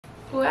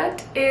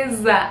What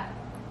is up?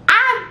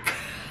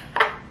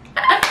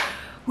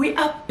 We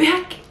are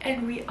back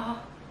and we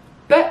are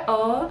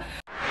better.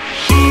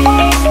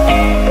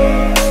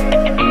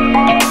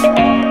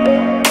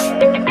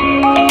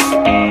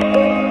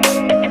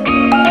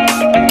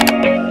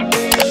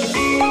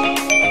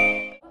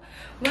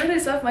 What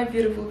is up, my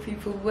beautiful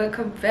people?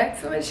 Welcome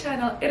back to my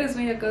channel. It is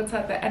me, your girl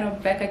Tata, and I'm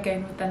back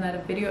again with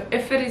another video.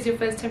 If it is your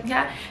first time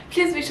here,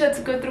 please be sure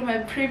to go through my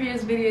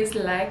previous videos,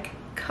 like,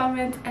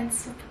 comment and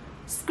subscribe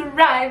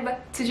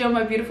to join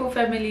my beautiful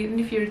family. And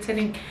if you're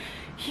returning,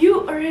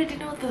 you already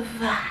know the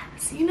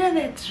vibes, you know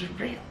that's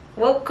real.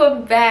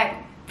 Welcome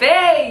back,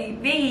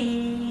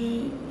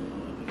 baby.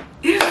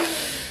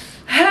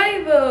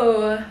 Hi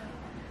bo,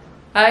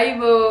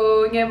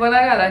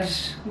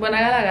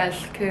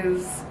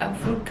 because I'm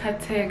fruit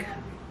cutting.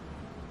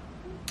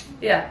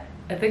 Yeah,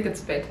 I think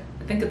it's better.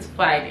 I think it's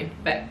fine, in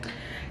fact.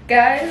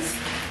 Guys,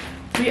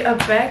 we are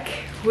back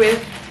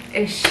with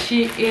a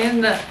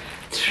SHEIN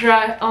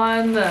try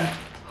on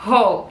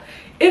haul.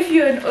 If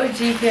you're an OG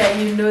here,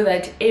 you know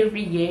that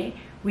every year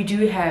we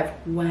do have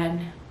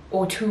 1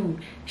 or 2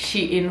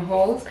 SHEIN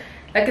hauls.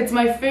 Like, it's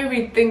my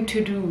favorite thing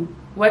to do.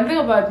 One thing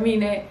about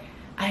me,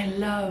 I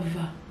love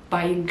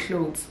buying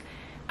clothes.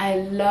 I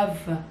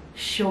love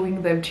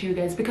showing them to you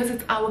guys because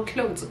it's our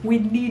clothes. We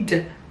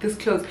need this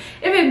clothes.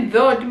 Even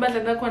though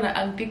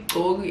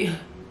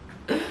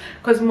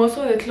because most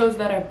of the clothes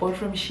that I bought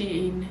from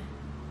SHEIN,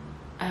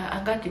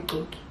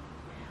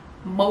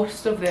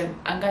 most of them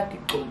and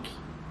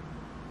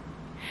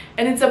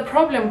it's a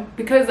problem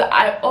because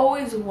I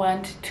always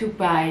want to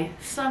buy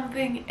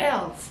something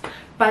else,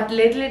 but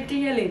lately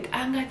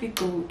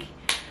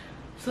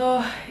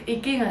so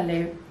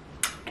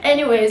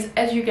anyways,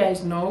 as you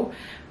guys know,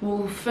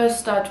 we'll first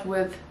start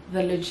with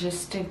the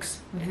logistics,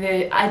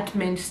 the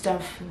admin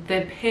stuff,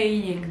 the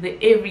paying, the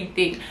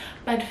everything.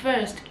 But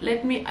first,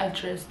 let me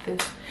address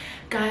this.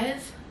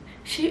 Guys,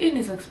 SHEIN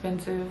is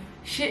expensive.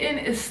 SHEIN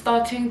is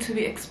starting to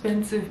be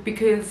expensive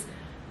because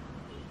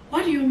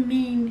what do you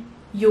mean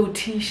your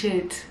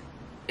t-shirt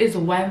is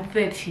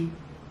 130?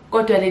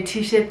 Got a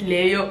t-shirt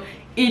leyo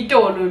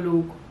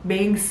itolo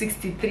being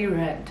 63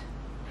 rand.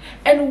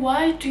 And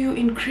why do you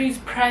increase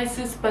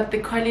prices but the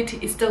quality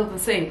is still the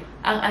same?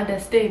 I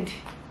understand.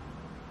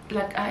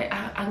 Like I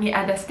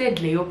understand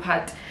Leo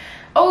part.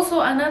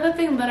 Also, another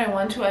thing that I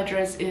want to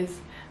address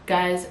is,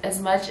 guys, as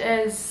much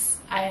as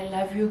I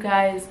love you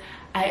guys,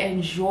 I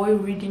enjoy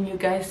reading you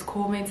guys'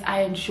 comments,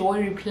 I enjoy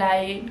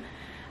replying,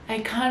 I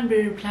can't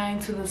be replying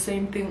to the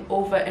same thing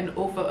over and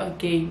over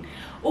again.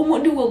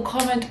 Umuntu will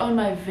comment on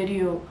my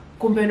video,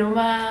 kumbe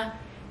noma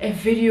a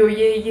video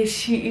ye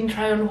SHEIN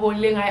try on haul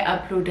I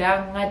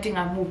uploadang ngathi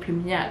ngamuphi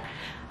mnyaka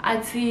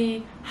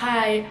athi,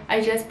 hi,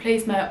 I just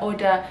placed my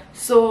order,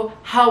 so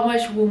how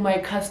much will my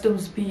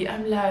customs be?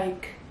 I'm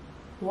like,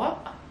 what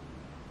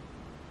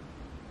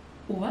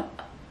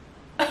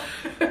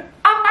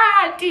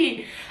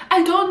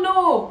I don't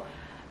know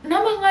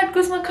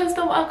because my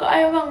custom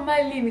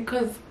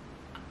because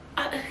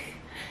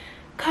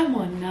come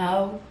on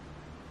now.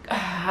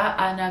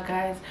 Anna,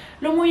 guys,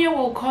 Lomuye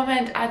will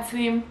comment at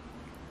him,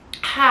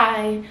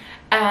 hi,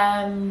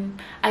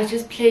 I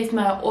just placed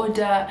my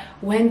order,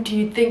 when do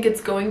you think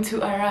it's going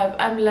to arrive?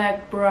 I'm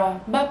like,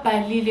 bruh,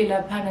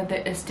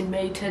 the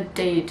estimated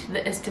date,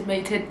 the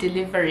estimated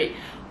delivery.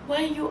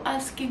 Why are you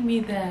asking me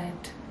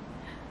that?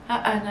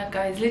 Anna,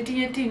 guys,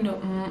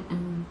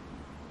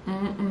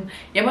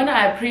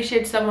 I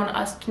appreciate someone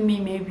asking me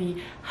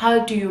maybe, how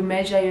do you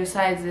measure your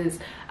sizes?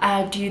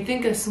 Do you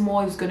think a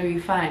small is going to be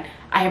fine?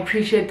 I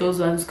appreciate those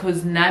ones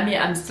because Nami,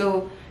 I'm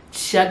still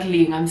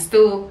juggling, I'm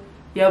still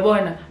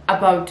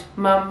about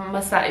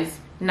my size.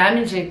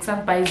 Nami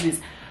some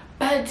sizes,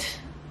 but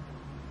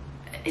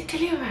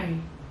delivery.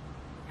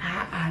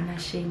 No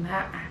shame.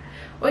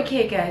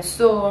 Okay, guys,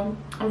 so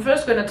I'm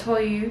first gonna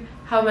tell you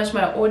how much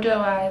my order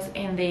was,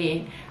 and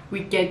then we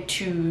get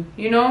to,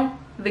 you know,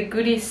 the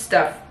goodie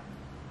stuff.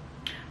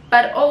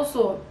 But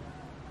also,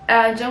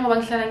 guys,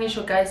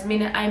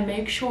 I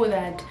make sure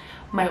that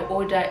my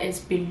order is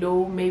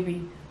below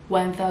maybe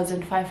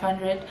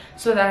 1,500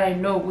 so that I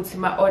know what's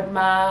my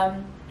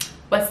order.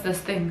 What's this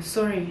thing?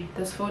 Sorry,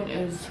 this phone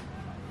is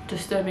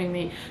disturbing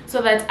me.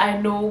 So that I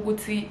know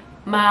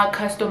my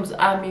customs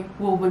army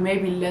will be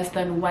maybe less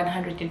than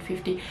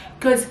 150,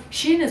 because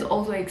SHEIN is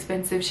also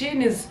expensive.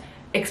 SHEIN is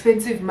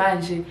expensive,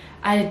 man.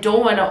 I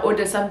don't want to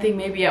order something,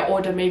 maybe I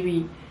order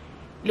maybe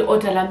the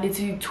order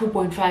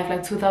 2.5,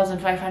 like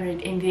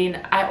 2,500, and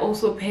then I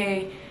also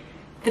pay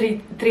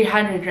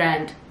 300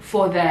 rand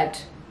for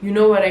that, you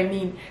know what I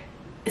mean?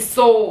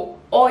 So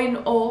all in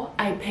all,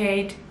 I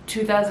paid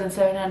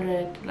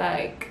 2,700.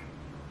 Like,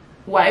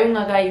 why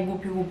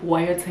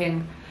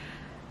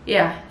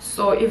yeah.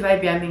 So if I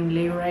be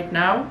lay right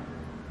now,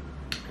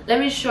 let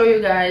me show you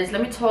guys,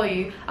 let me tell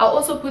you. I'll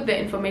also put the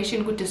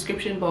information good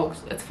description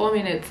box. It's 4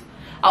 minutes.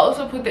 I'll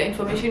also put the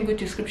information good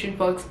description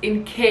box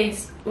in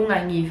case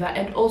unganiva,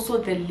 and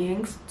also the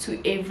links to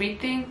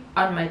everything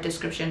on my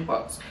description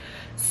box.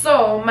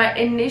 So my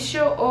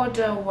initial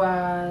order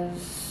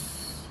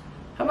was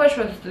How much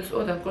was this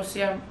order?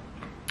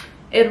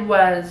 It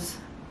was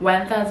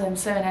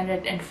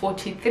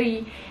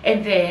 1,743,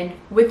 and then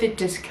with the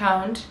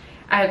discount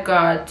I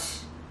got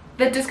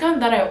the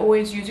discount that I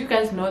always use. You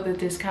guys know the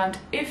discount.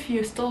 If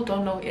you still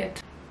don't know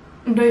it,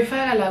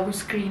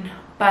 screen,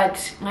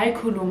 but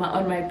ngaikhuluma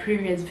on my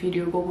previous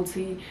video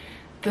ukuthi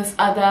this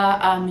other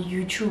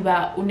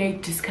YouTuber une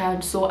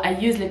discount, so I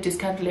use the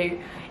discount layer,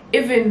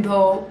 even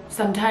though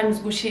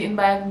sometimes SHEIN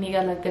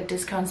bayaknika like the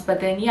discounts,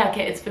 but then yeah,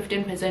 okay, it's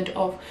 15%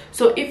 off.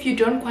 So if you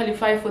don't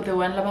qualify for the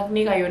one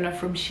labaknika yona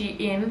from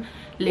SHEIN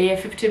layer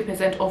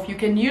 15% off, you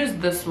can use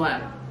this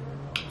one.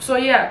 So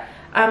yeah,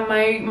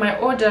 my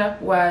order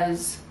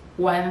was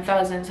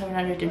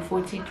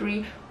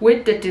 1,743.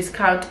 With the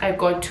discount I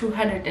got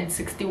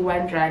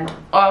 261 rand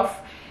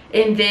off,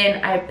 and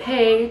then I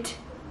paid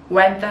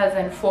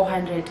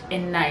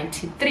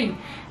 1,493.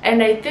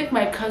 And I think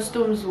my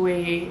customs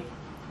were,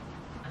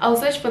 I'll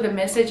search for the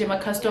message in my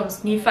customs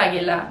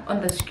nifagela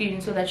on the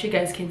screen so that you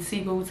guys can see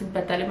go to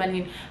Patale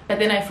Malin, but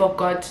then I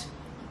forgot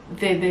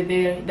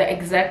the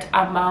exact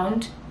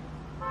amount.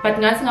 But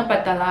ngasinga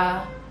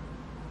patala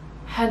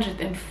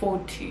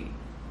 140. I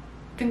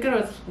think it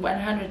was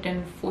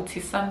 140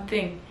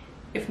 something,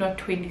 if not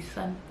 20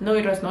 something. No,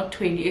 it was not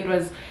 20, it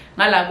was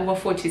over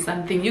 40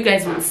 something. You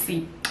guys will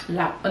see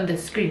on the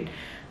screen.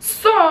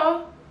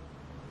 So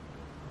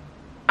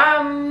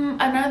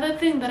another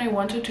thing that I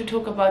wanted to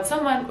talk about,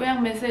 someone where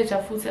message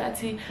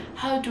afuthi,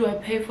 how do I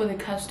pay for the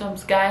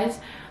customs? Guys,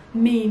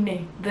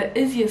 the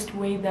easiest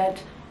way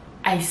that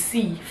I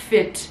see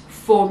fit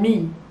for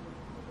me,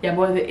 yeah,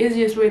 but the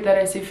easiest way that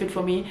I see fit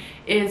for me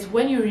is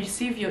when you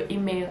receive your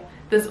email,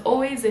 there's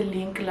always a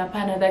link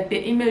lapana, like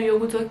the email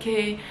you're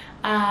okay,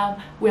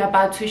 we're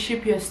about to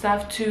ship your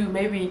stuff to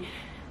maybe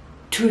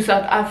to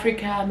South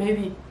Africa,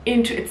 maybe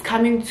it's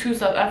coming to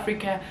South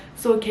Africa,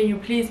 so can you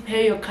please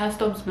pay your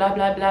customs blah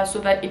blah blah so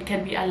that it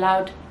can be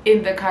allowed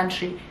in the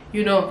country.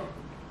 You know,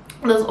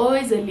 there's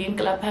always a link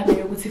lapana,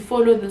 you would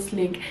follow this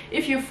link.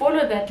 If you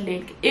follow that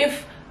link,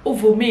 if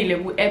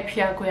uvumile ku app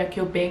yakho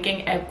your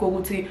banking app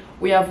kokuthi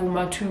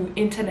uyavuma to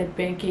internet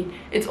banking,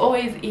 it's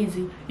always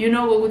easy. You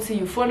know, kokuthi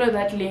you follow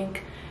that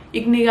link,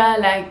 ikunika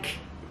like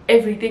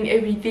everything,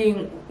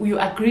 you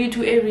agree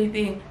to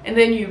everything, and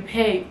then you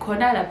pay.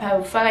 Khona lapha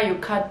ufaka your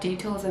card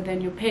details and then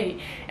you pay.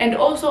 And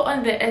also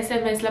on the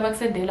SMS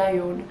labakusendela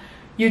yona,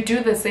 you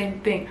do the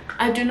same thing.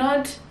 I do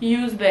not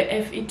use the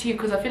FET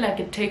because I feel like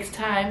it takes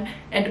time,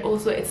 and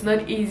also it's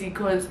not easy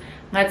because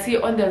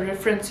on the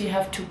reference you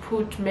have to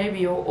put maybe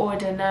your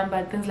order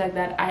number, things like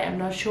that. I am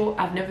not sure,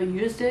 I've never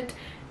used it.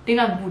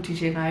 Now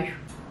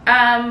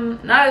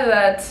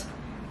that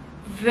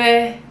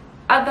the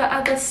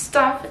other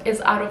stuff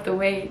is out of the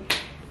way,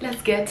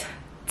 let's get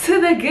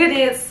to the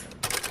goodies.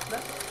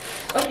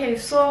 Okay,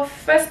 so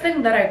first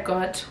thing that I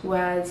got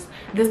was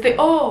this thing.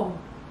 Oh,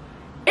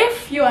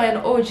 if you are an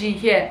OG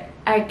here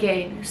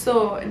again,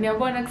 so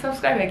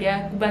subscribe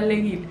again,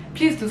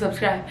 please do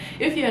subscribe.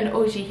 If you're an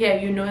OG here,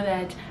 you know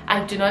that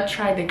I do not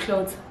try the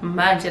clothes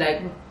much,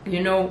 like,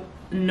 you know,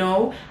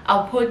 no,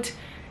 I'll put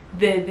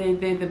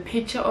the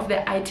picture of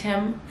the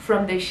item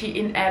from the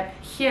SHEIN app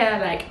here,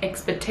 like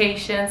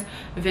expectations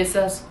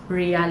versus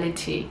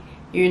reality,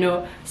 you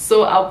know.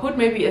 So I'll put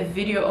maybe a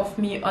video of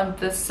me on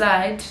the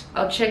side.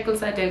 I'll check the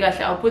side,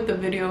 I'll put the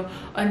video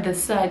on the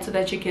side so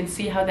that you can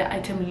see how the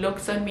item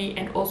looks on me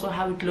and also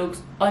how it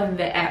looks on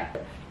the app.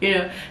 You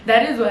know,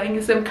 that is why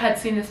in some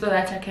cutscenes, so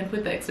that I can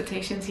put the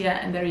expectations here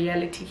and the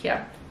reality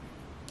here.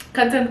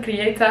 Content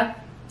creator,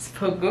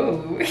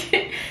 spogo.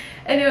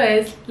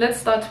 Anyways, let's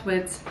start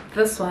with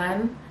this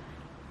one.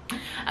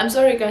 I'm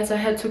sorry guys, I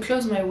had to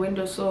close my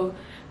window, so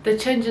the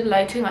change in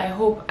lighting, I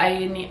hope I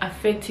any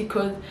affect it,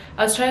 because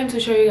I was trying to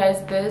show you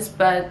guys this,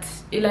 but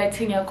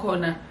lighting ya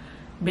corner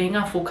being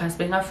a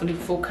fully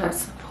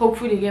focus.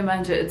 Hopefully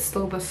it's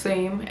still the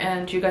same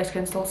and you guys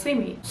can still see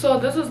me. So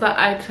this is the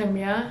item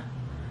here.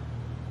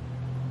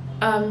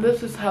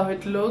 This is how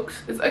it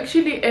looks. It's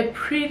actually a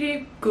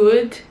pretty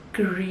good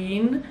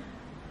green.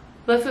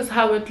 This is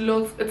how it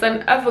looks. It's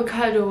an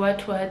avocado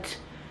what,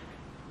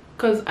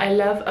 because I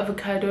love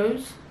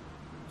avocados.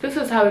 This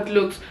is how it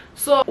looks.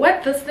 So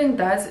what this thing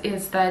does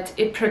is that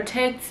it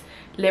protects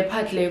le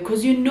part le,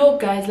 because you know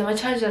guys, la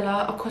charger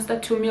la cost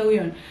 2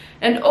 million.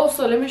 And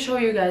also let me show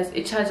you guys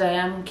a charger I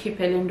am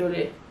keeping.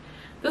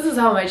 This is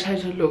how my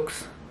charger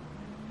looks,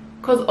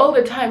 because all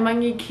the time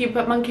man keep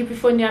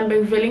phone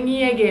yambe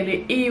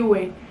vele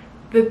iwe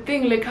the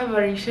thing le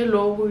coverage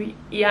low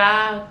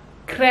ya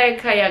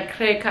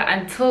cracker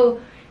until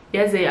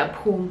yaze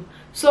yaphuma.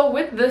 So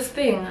with this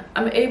thing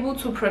I'm able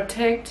to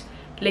protect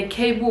the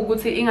cable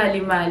ukuthi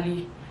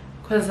ingalimali,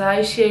 because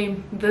I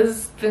shame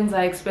these things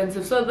are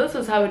expensive. So this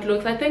is how it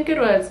looks. I think it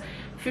was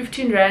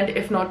 15 rand,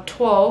 if not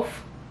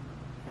 12.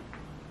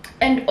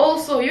 And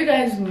also, you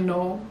guys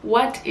know,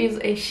 what is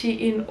a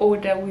SHEIN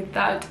order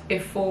without a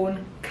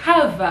phone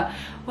cover?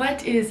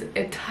 What is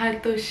a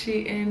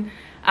SHEIN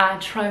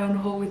try on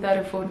haul without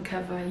a phone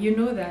cover? You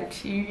know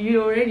that,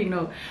 you already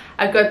know.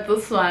 I got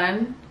this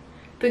one,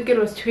 I think it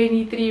was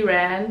 23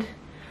 rand.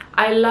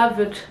 I love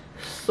it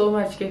so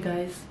much, you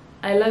guys.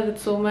 I love it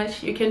so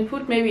much. You can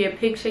put maybe a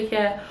picture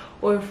here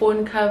or a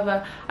phone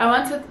cover. I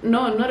wanted,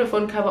 no, not a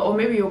phone cover, or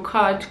maybe your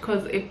card,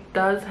 because it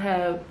does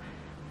have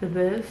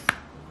this.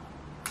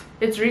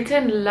 It's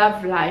written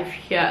love life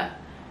here.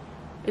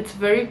 It's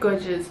very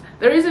gorgeous.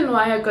 The reason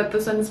why I got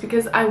this one is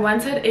because I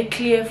wanted a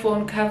clear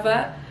phone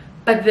cover,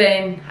 but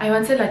then I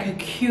wanted like a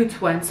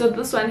cute one. So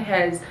this one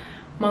has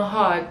my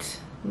heart,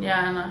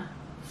 Nyana.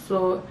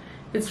 So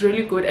it's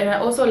really good, and I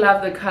also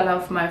love the color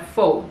of my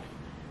phone.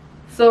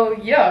 So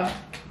yeah,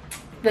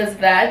 there's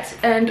that.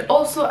 And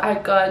also I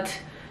got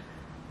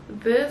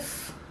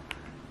this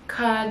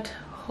card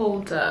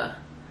holder.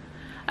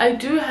 I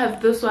do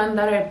have this one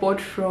that I bought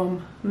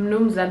from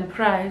Mnumzan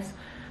Price,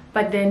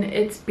 but then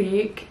it's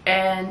big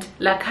and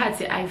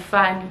lakati I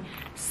find.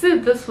 See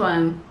this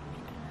one,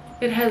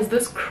 it has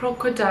this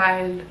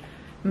crocodile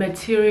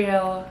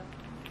material.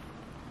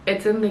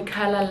 It's in the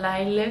color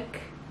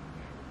lilac.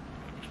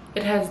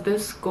 It has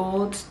this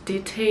gold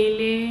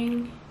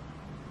detailing.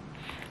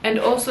 And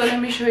also, let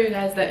me show you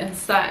guys the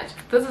inside.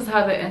 This is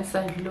how the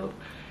inside look.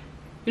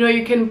 You know,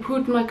 you can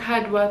put my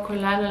card work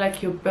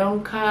like your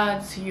bank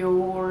cards,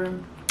 your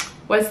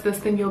what's this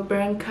thing, your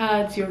bank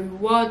cards, your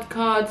reward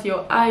cards,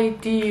 your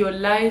ID, your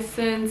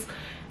license,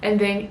 and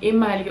then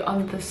email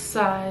on the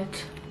side.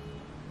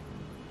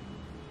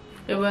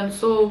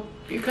 So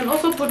you can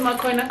also put my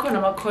coin.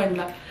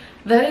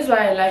 That is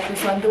why I like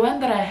this one. The one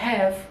that I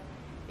have,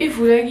 if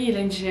we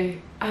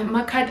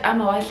my card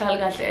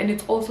and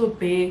it's also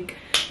big.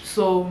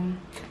 So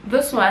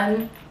this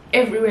one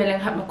everywhere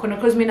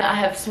because I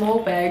have small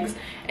bags,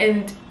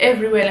 and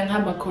everywhere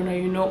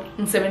you know,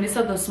 it's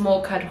the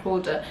small card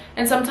holder,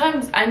 and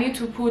sometimes I need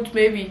to put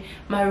maybe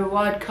my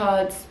reward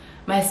cards,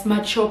 my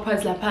smart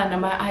shoppers lapana,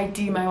 my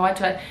ID, my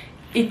water.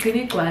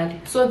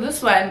 So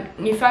this one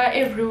ngifaka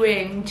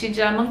everywhere,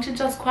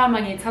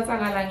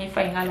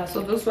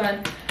 so this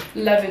one,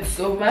 love it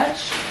so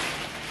much.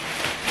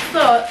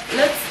 So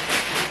let's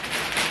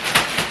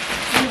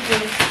do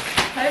this.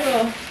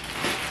 Hello.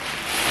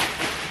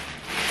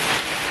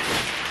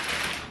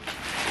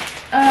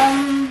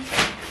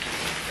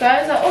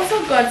 Guys, I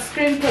also got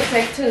screen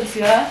protectors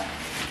here.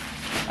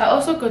 I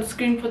also got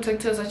screen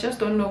protectors. I just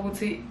don't know what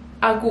to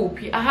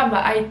agupi. I have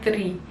an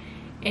i3,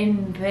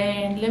 and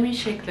then let me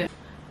check them.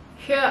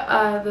 Here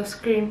are the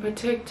screen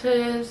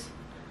protectors.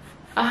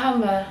 I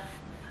have an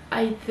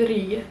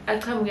i3. I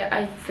come get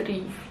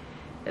i3,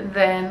 and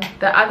then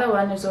the other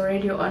one is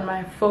already on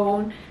my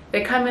phone.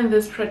 They come in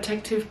this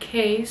protective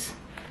case.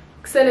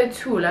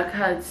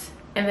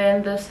 And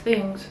then this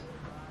things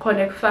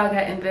connect faga,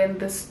 and then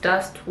this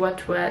dust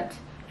what.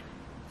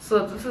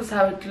 So this is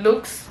how it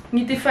looks. I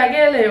do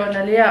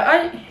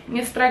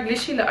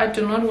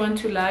not want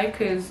to lie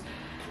because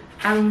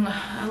I'm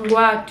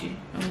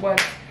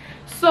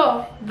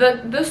so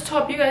this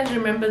top, you guys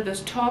remember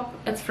this top?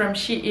 It's from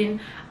SHEIN.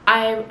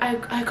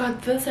 I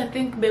got this, I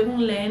think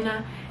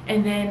Lena,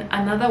 and then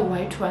another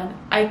white one.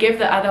 I gave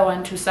the other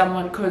one to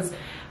someone because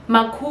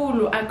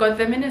makulu, I got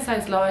them in a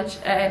size large,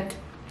 and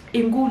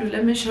ingulu,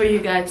 let me show you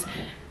guys.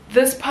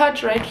 This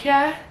part right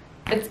here,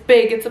 it's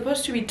big, it's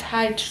supposed to be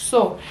tight.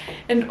 So,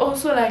 and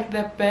also like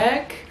the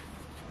back,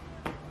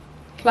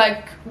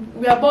 like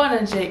we are born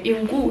in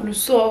ingulu.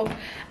 So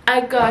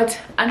I got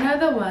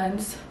another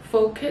one's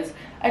focus.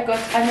 I got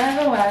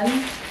another one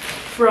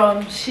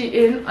from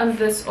SHEIN on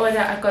this order.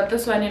 I got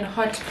this one in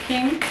hot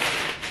pink.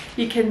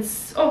 You can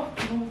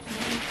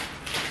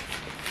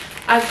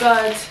I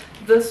got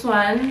this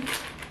one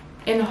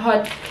in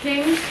hot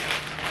pink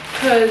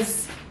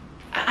because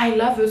I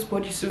love those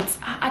bodysuits.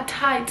 Are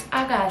tight,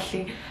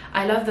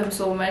 I love them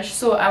so much.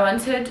 So I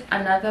wanted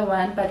another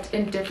one, but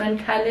in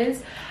different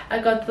colors. I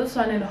got this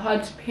one in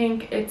hot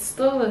pink. It's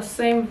still the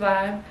same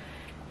vibe,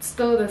 it's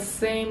still the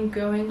same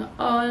going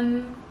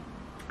on.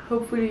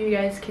 Hopefully you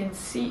guys can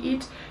see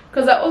it,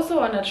 because I also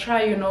want to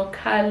try, you know,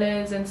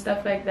 colors and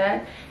stuff like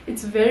that.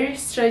 It's very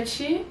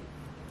stretchy,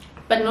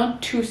 but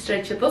not too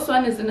stretchy. This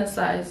one is in a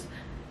size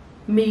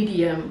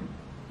medium.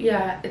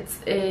 Yeah, it's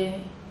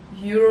a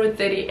Euro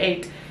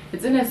 38.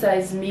 It's in a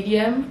size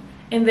medium,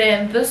 and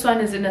then this one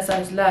is in a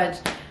size large.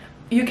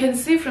 You can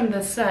see from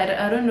the side,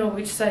 I don't know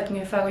which side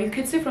you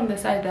can see from the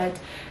side that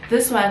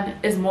this one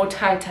is more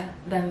tighter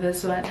than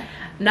this one.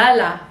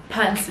 Nala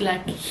pants,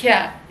 like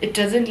here, it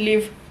doesn't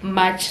leave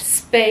much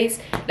space.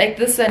 Like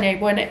this one, I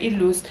want it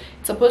loose.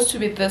 It's supposed to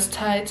be this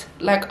tight,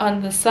 like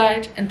on the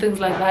side and things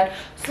like that.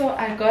 So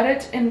I got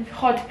it in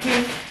hot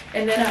pink,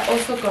 and then I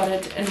also got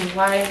it in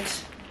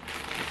white.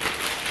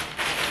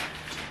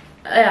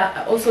 Yeah,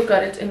 I also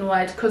got it in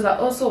white because I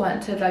also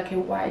wanted like a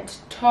white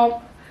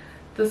top.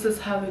 This is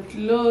how it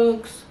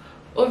looks.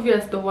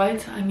 Obvious the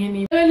white, I'm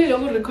gonna really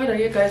long record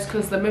here guys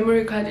because the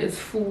memory card is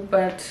full,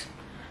 but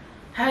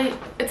hi,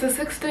 it's a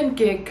 16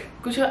 gig.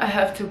 I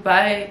have to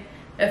buy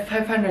a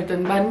 500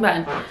 and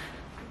ban.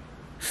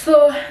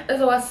 So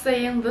as I was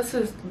saying, this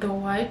is the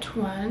white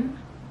one.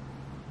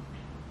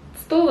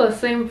 Still the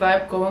same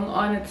vibe going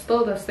on, it's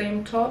still the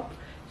same top,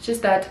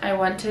 just that I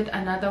wanted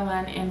another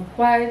one in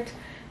white.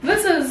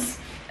 This is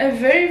a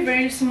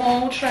very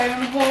small try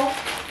on haul.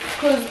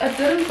 because I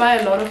didn't buy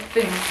a lot of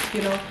things,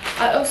 you know.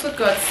 I also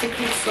got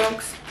Secret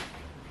socks.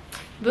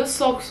 The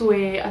socks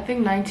were, I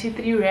think,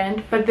 93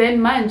 rand, but then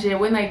manje,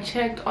 when I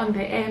checked on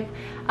the app,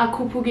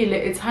 akupugile,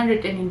 it's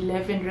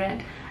 111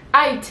 rand.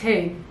 I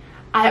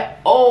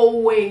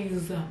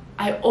always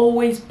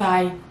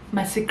buy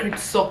my Secret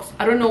socks.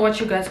 I don't know what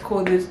you guys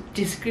call this,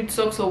 discreet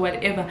socks or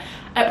whatever.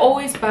 I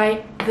always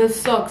buy the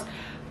socks,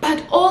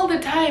 but all the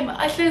time one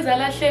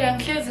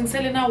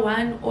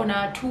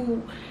or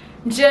two.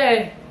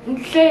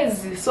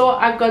 So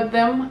I got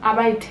them. I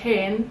buy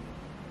 10.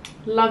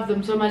 Love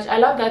them so much. I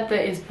love that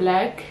there is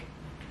black,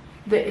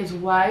 there is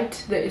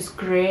white, there is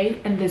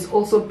gray, and there's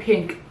also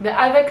pink. The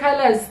other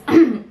colors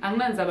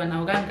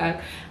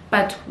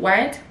but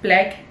white,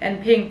 black,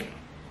 and pink,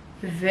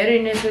 very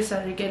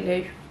necessary.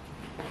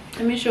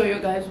 Let me show you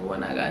guys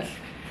one.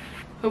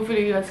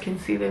 Hopefully you guys can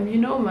see them. You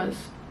know,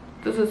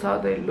 this is how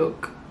they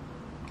look.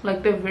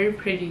 Like, they're very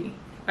pretty.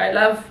 I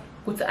love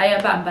with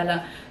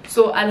ayabambala.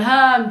 So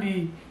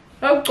alhambi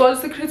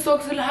Secret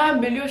socks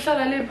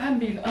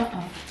alhambi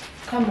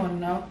come on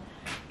now.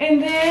 And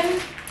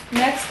then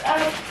next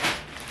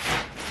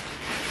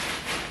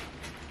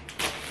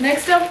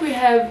up we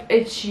have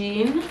a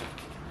jean.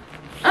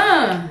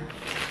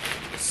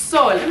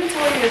 So let me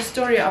tell you a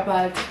story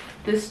about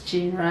this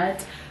jean,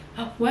 right?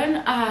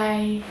 When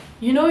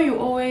you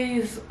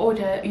always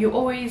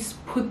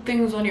put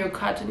things on your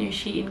cart, on your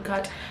Shein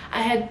cart.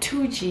 I had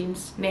two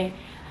jeans. I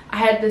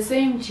had the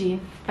same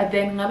jean, but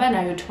then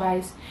ngabanayo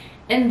twice,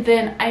 and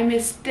then I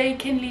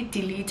mistakenly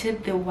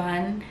deleted the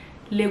one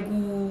le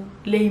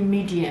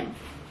medium.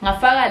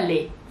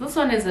 This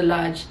one is a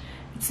large.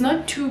 It's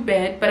not too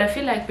bad, but I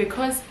feel like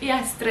because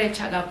stretch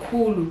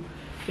kakhulu,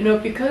 you know,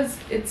 because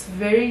it's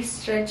very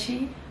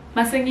stretchy,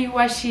 masengi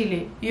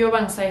washile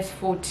yobang size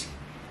 40.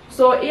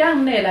 So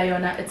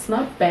yona, it's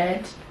not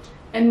bad,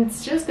 and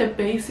it's just a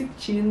basic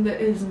jean. There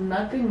is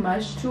nothing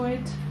much to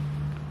it.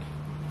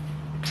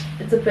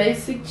 It's a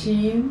basic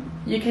jean.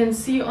 You can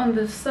see on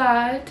the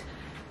side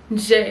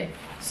J.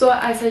 So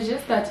I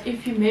suggest that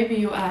if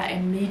you are a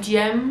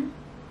medium,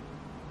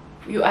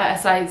 you are a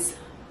size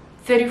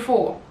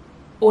 34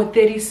 or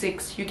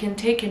 36, you can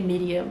take a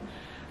medium.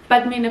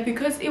 But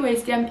because it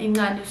was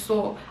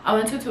so I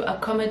wanted to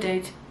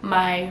accommodate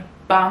my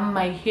bum,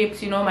 my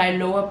hips, you know, my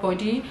lower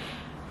body,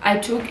 I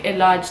took a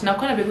large. Now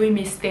gonna be a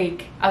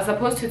mistake. I was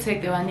supposed to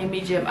take the one in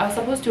medium. I was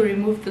supposed to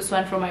remove this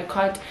one from my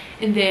cart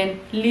and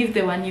then leave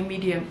the one in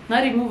medium.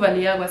 Not remove but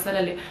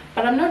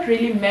I'm not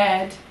really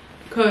mad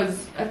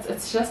because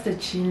it's just a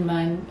jean,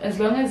 man. As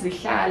long as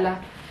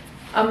man,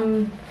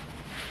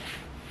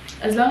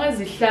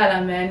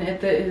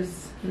 there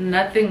is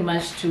nothing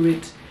much to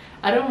it.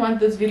 I don't want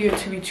this video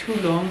to be too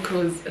long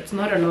because it's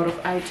not a lot of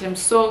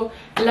items. So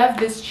I love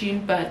this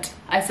jean, but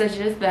I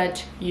suggest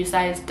that you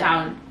size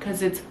down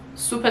because it's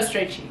super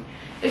stretchy.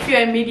 If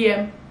you're a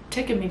medium,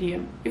 take a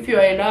medium. If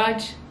you're a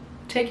large,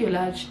 take your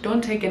large.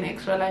 Don't take an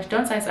extra large.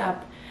 Don't size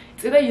up.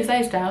 It's either you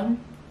size down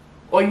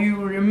or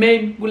you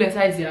remain with a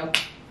size up.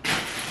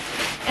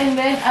 And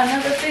then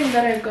another thing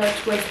that I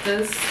got was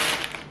this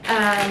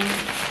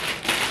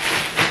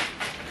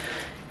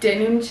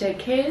denim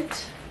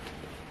jacket.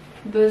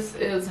 This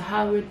is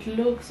how it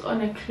looks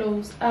on a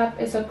close up.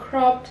 It's a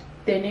cropped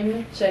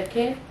denim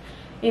jacket,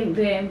 and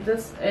then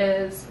this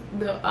is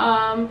the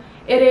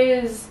it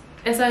is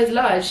a size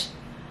large.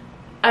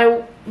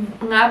 I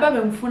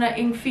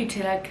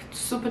like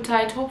super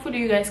tight. Hopefully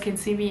you guys can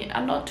see me.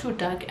 I'm not too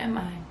dark, am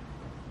I?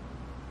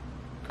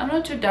 I'm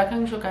not too dark,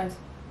 I'm sure, guys.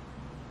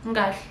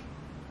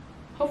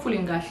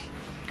 Hopefully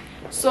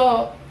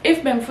so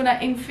if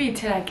bemfuna in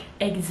fit like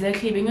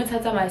exactly being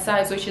my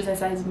size, which is a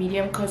size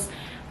medium, because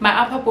my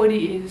upper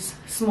body is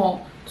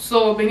small,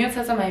 so being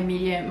my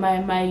medium,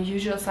 my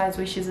usual size,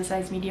 which is a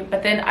size medium,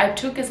 but then I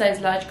took a size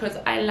large because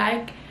I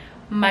like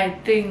my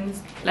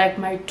things, like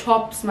my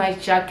tops, my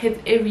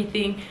jackets,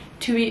 everything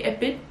to be a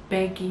bit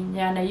baggy.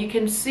 Yana, you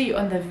can see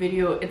on the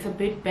video it's a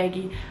bit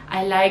baggy.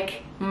 I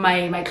like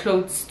my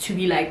clothes to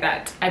be like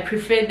that. I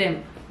prefer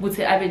them with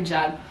the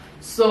abenjal.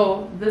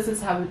 So this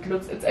is how it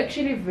looks. It's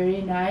actually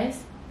very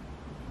nice,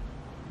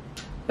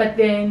 but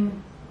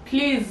then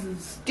please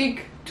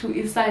stick to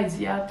a size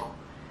yako.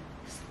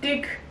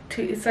 Stick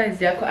to a size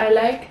yako. I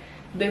like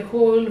the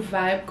whole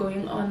vibe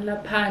going on la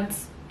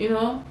pants, you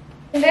know.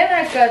 And then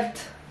I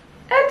got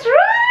a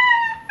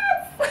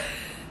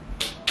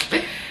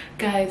dress.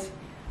 Guys,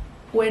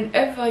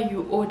 whenever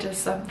you order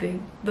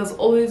something, there's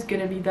always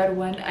gonna be that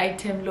one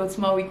item lots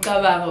ma we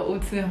cover.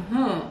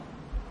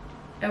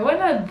 And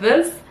when I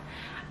this,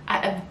 I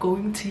am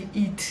going to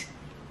eat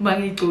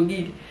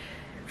mangi.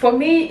 For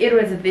me, it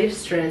was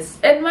this dress,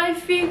 and my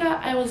figure,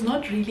 I was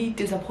not really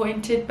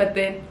disappointed, but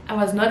then I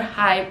was not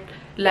hyped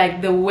like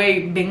the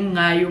way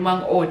bengayo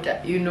mang order,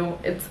 you know.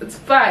 It's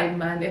fine,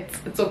 man.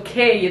 It's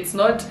okay. It's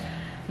not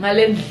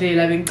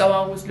ngalendlela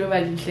bengicabanga ukuthi loba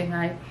lihle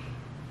ngayo.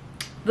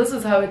 This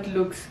is how it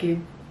looks,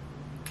 kid.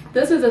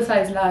 this is a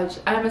size large,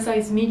 I'm a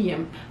size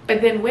medium.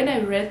 But then when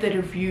I read the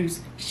reviews,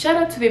 shout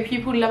out to the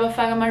people who love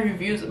my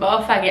reviews,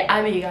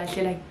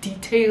 like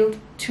detailed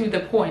to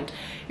the point,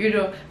 you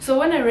know. So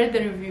when I read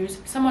the reviews,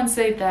 someone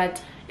said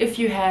that if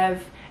you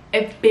have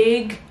a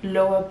big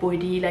lower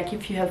body, like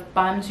if you have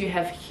bums, you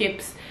have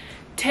hips,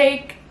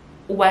 take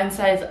one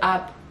size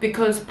up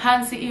because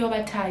pants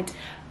are tight.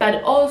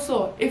 But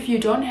also if you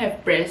don't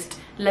have breast,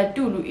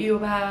 latulu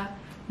ioba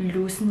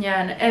loose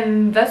nyana,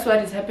 and that's what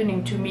is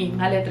happening to me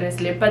ngale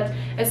dress le. But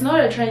it's not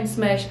a train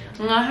smash,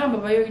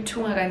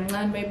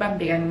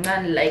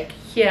 like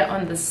here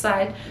on the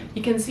side.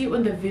 You can see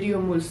on the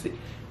video mostly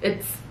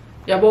it's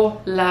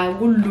yabo la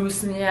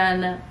loose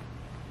nyana,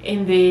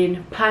 and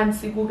then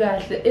pants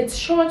it's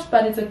short,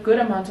 but it's a good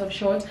amount of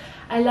short.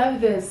 I love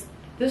this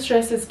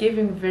dress is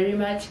giving very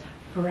much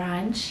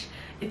brunch,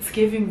 it's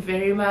giving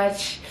very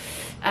much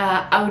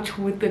out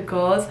with the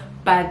girls,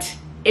 but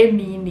a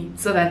mini,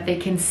 so that they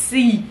can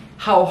see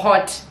how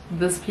hot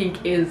this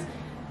pink is,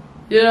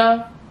 you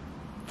know.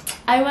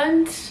 I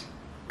want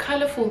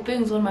colorful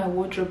things on my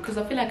wardrobe because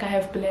I feel like I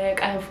have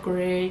black, I have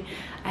gray,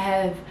 I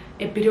have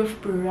a bit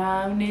of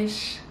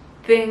brownish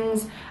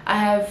things, I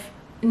have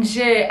so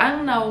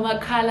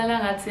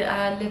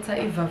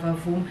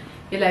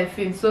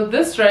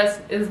this dress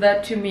is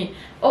that to me.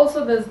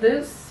 Also there's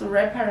this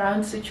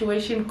wraparound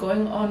situation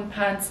going on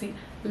pantsy,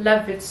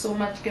 love it so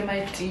much,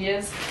 my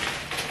dears.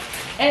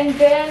 And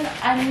then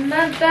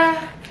another,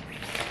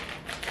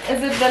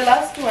 is it the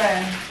last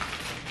one?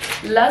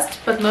 Last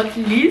but not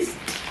least,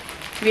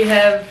 we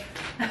have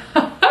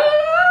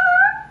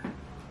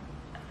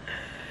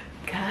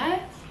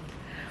guys,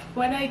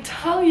 when I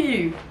tell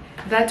you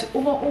that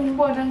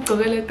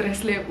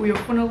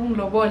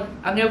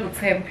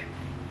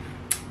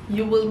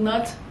you will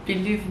not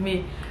believe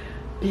me,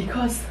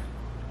 because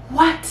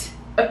what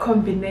a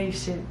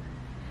combination.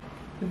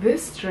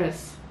 This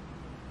dress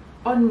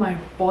on my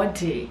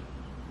body,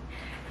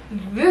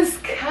 this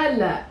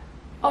color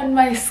on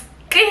my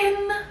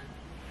skin,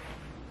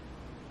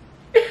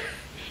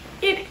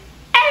 it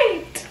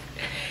ate,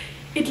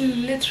 it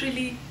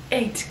literally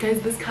ate,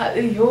 guys. This color,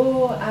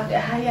 yo,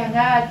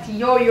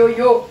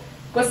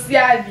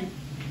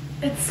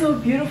 it's so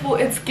beautiful.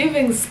 It's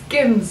giving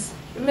skims.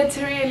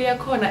 Material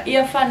corner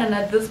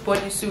earfana this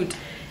bodysuit,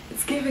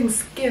 it's giving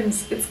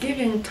skims, it's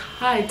giving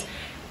tight,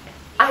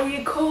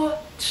 I call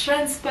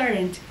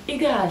transparent,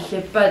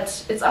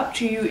 but it's up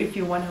to you if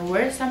you want to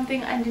wear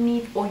something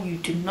underneath or you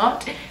do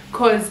not,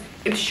 because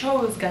it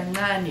shows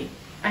ganani.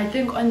 I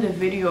think on the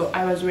video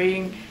I was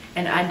wearing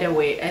an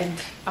underwear and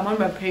I'm on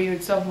my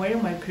period, so I'm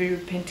wearing my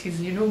period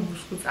panties, you know.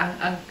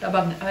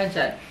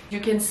 You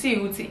can see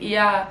it's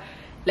ear,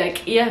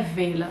 like ear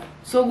vela.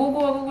 So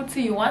Google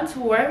see you want to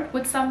wear it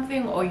with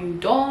something or you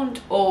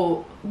don't,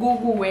 or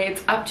Google where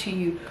it's up to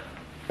you.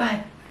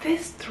 But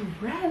this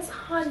dress,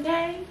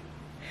 honey,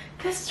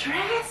 this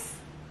dress,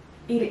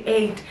 it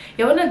ate.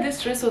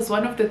 This dress was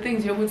one of the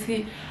things you would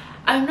see.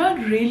 I'm not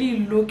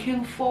really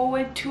looking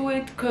forward to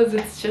it because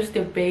it's just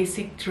a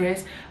basic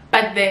dress,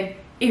 but then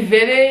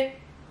it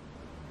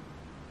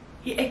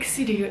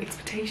exceeded your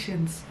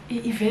expectations.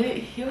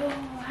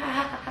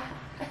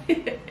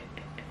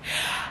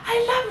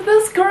 I love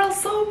this girl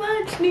so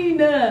much,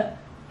 Nina.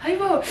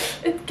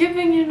 It's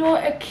giving, you know,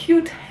 a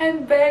cute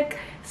handbag,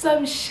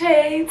 some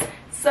shades,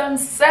 some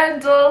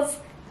sandals,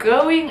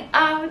 going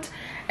out.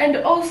 And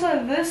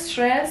also this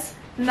dress,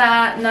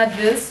 not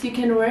this, you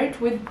can wear it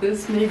with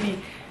this,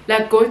 maybe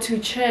like go to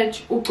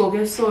church,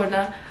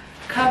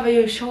 cover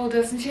your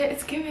shoulders, and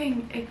it's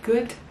giving a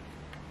good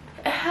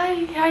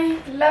hi,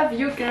 love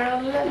you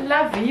girl,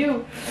 love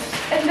you.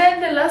 And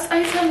then the last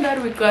item that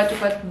we got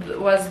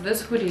was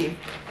this hoodie.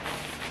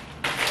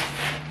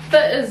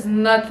 There is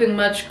nothing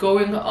much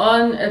going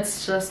on,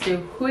 it's just a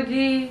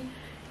hoodie.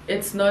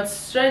 It's not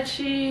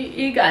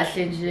stretchy,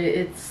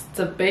 it's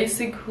a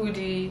basic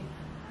hoodie.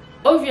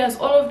 Obvious,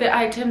 all of the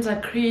items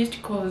are creased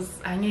because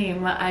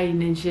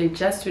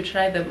just to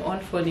try them on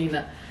for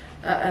Nina.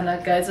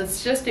 And guys,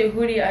 it's just a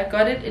hoodie. I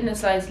got it in a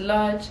size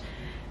large.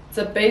 It's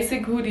a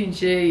basic hoodie,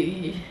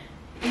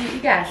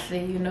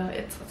 you know,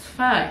 it's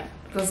fine.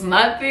 There's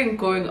nothing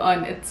going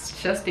on,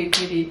 it's just a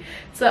hoodie.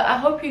 So I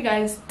hope you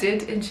guys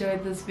did enjoy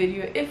this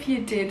video. If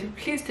you did,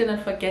 please do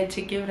not forget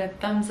to give it a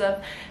thumbs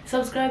up,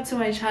 subscribe to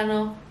my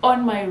channel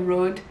on my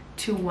road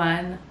to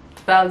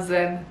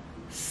 1,000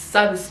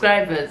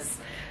 subscribers,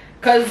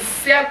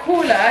 because yeah,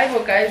 cool,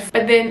 guys.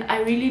 But then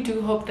I really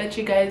do hope that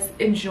you guys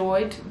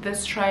enjoyed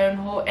this try on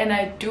haul, and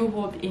I do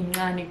hope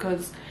ingani,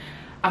 because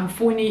I'm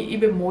funny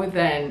even more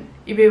than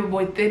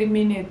 30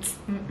 minutes.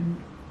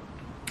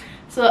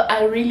 So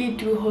I really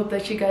do hope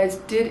that you guys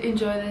did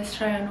enjoy this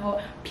try on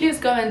haul. Please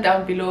comment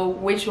down below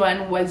which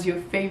one was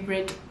your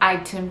favorite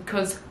item,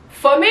 because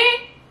for me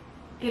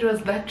it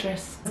was that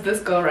dress, this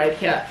girl right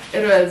here.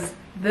 It was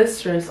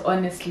this dress,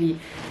 honestly.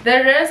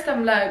 The rest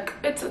I'm like,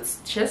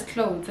 it's just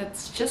clothes,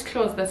 it's just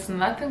clothes. There's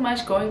nothing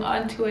much going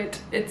on to it,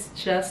 it's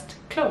just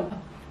clothes.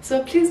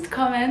 So please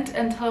comment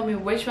and tell me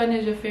which one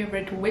is your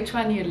favorite, which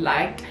one you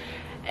liked.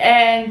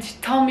 and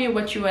tell me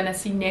what you want to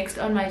see next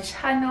on my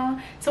channel.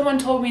 Someone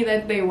told me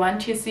that they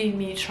want to see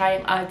me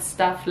trying out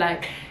stuff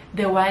like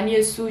the 1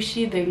 year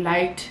sushi. They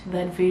liked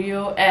that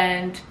video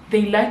and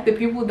they liked the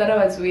people that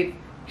I was with.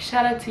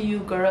 Shout out to you,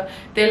 girl.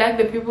 They liked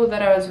the people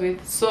that I was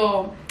with.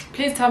 So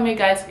please tell me,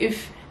 guys,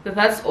 if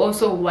that's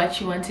also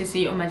what you want to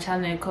see on my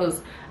channel,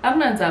 because I'm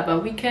not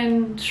Zaba. We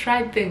can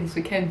try things,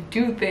 we can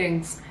do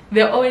things.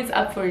 They're always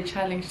up for a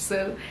challenge.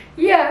 So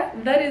yeah,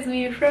 that is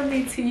me, from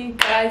me to you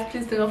guys.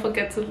 Please do not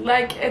forget to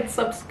like and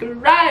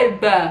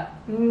subscribe.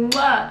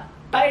 Mwah.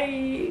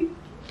 Bye.